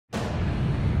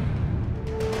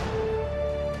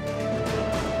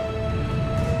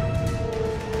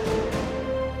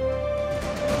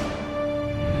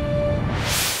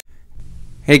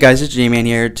Hey guys, it's G-Man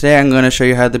here. Today I'm going to show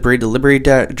you how to breed the Liberty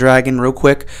Dragon real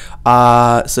quick.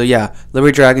 So yeah,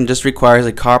 Liberty Dragon just requires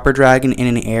a copper dragon and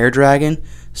an air dragon.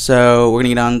 So we're going to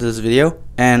get on to this video,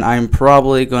 and I'm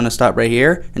probably going to stop right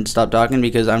here and stop talking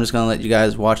because I'm just going to let you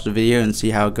guys watch the video and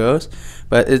see how it goes.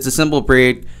 But it's a simple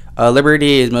breed.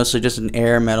 Liberty is mostly just an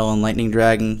air, metal, and lightning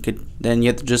dragon. Then you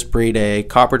have to just breed a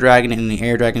copper dragon and an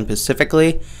air dragon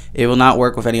specifically. It will not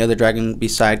work with any other dragon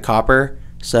beside copper.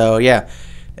 So yeah.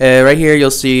 Right here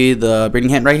you'll see the breeding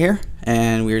hint right here,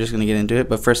 and we're just going to get into it.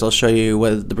 But first I'll show you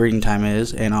what the breeding time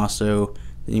is and also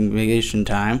the incubation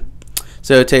time.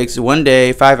 So it takes 1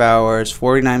 day, 5 hours,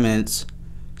 49 minutes.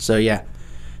 So yeah,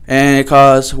 and it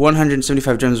costs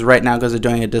 175 gems right now because they're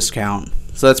doing a discount.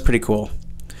 So that's pretty cool.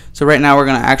 So right now we're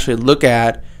going to actually look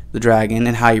at the dragon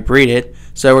and how you breed it.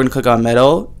 So we're going to click on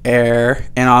metal, air,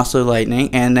 and also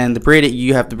lightning. And then to breed it,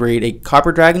 you have to breed a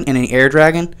copper dragon and an air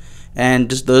dragon. And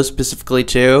just those specifically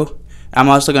too. I'm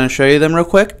also going to show you them real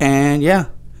quick, and yeah.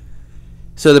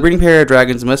 So the breeding pair of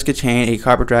dragons must contain a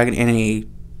copper dragon and a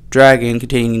dragon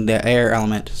containing the air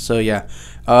element. So yeah,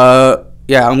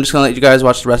 yeah, I'm just going to let you guys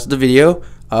watch the rest of the video.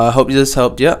 Hope this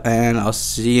helped you, and I'll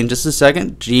see you in just a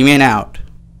second. G-Man out.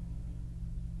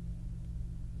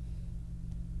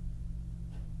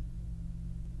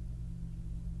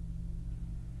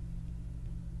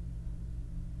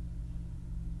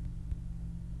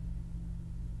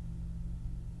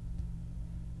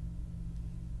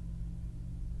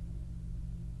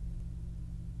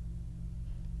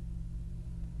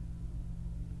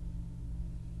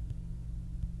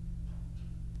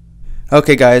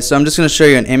 Okay guys, so I'm just going to show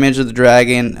you an image of the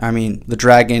dragon, the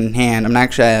dragon hand. I'm not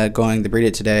actually going to breed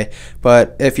it today,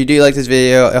 but if you do like this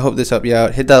video, I hope this helped you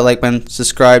out. Hit that like button,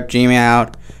 subscribe, G-Man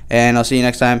out, and I'll see you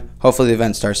next time. Hopefully the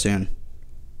event starts soon.